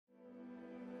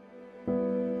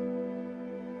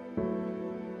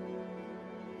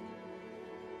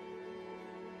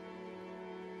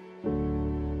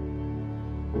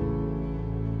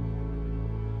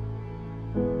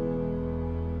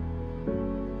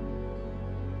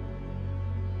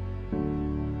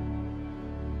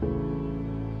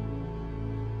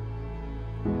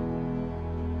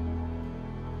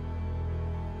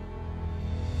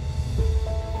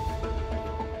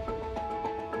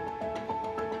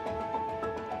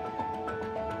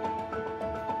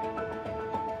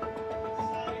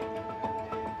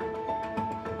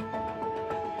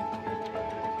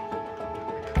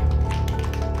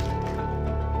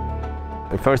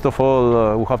First of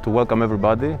all, we have to welcome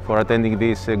everybody for attending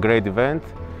this great event.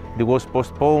 It was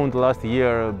postponed last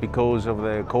year because of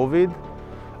the COVID.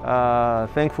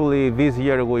 Thankfully, this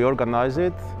year we organized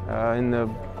it, and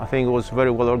I think it was very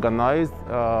well organized.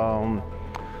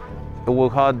 We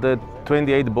had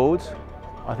 28 boats.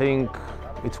 I think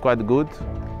it's quite good,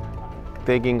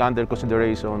 taking under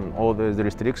consideration all the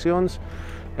restrictions.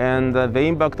 And the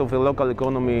impact of the local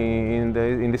economy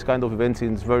in this kind of events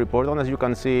is very important. As you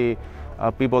can see,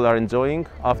 people are enjoying.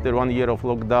 After 1 year of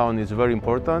lockdown, it's very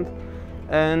important.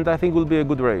 And I think it will be a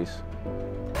good race.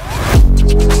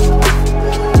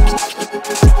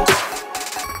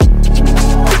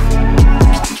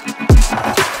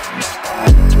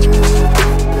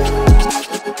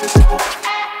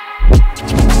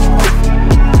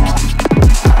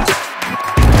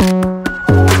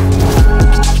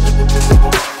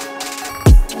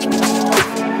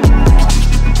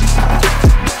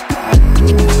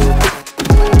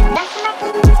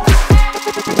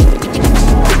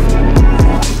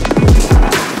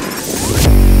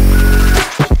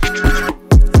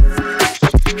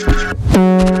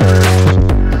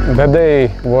 The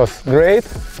day was great.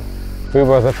 We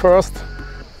were the first.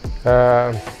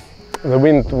 The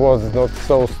wind was not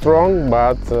so strong,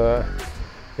 but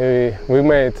we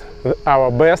made our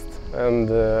best, and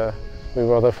we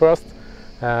were the first.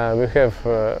 We have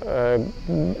a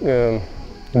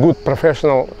good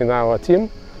professional in our team,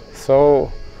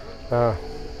 so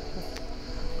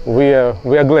we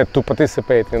are glad to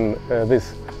participate in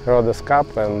this Rodos Cup,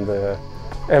 and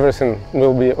everything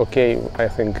will be okay, I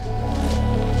think.